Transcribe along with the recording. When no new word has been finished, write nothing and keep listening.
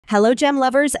Hello, gem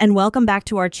lovers, and welcome back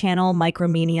to our channel,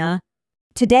 Micromenia.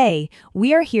 Today,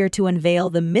 we are here to unveil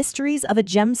the mysteries of a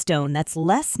gemstone that's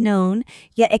less known,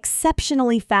 yet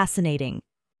exceptionally fascinating.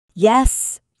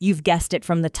 Yes, you've guessed it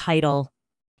from the title.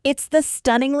 It's the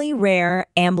stunningly rare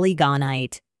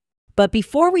Amblygonite. But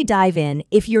before we dive in,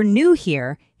 if you're new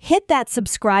here, hit that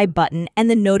subscribe button and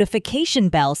the notification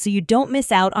bell so you don't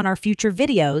miss out on our future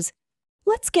videos.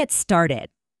 Let's get started.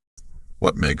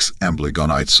 What makes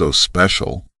Amblygonite so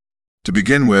special? To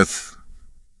begin with,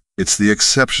 it's the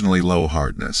exceptionally low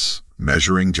hardness,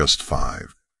 measuring just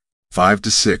 5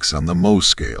 to 6 on the Mohs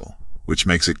scale, which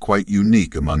makes it quite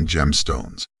unique among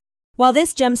gemstones. While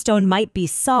this gemstone might be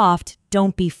soft,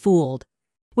 don't be fooled.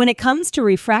 When it comes to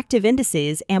refractive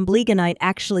indices, Amblygonite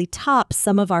actually tops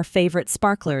some of our favorite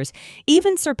sparklers,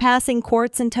 even surpassing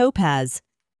quartz and topaz.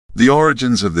 The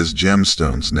origins of this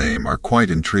gemstone's name are quite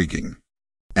intriguing.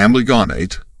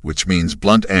 Amblygonite, which means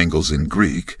blunt angles in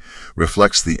Greek,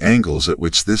 reflects the angles at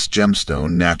which this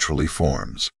gemstone naturally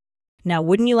forms. Now,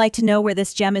 wouldn't you like to know where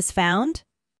this gem is found?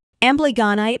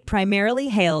 Amblygonite primarily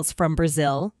hails from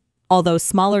Brazil, although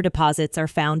smaller deposits are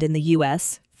found in the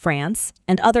US, France,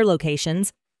 and other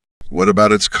locations. What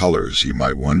about its colors, you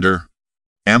might wonder?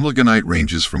 Amblygonite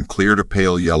ranges from clear to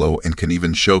pale yellow and can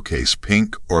even showcase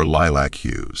pink or lilac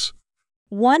hues.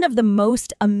 One of the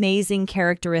most amazing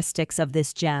characteristics of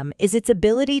this gem is its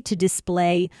ability to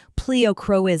display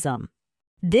pleochroism.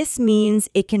 This means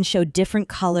it can show different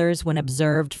colors when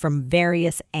observed from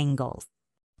various angles.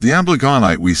 The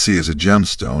Amblygonite we see as a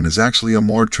gemstone is actually a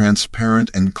more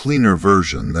transparent and cleaner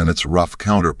version than its rough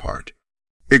counterpart.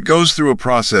 It goes through a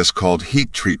process called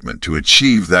heat treatment to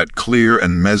achieve that clear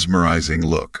and mesmerizing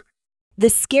look. The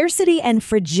scarcity and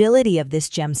fragility of this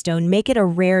gemstone make it a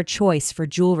rare choice for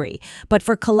jewelry, but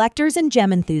for collectors and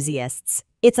gem enthusiasts,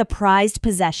 it's a prized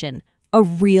possession, a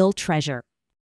real treasure.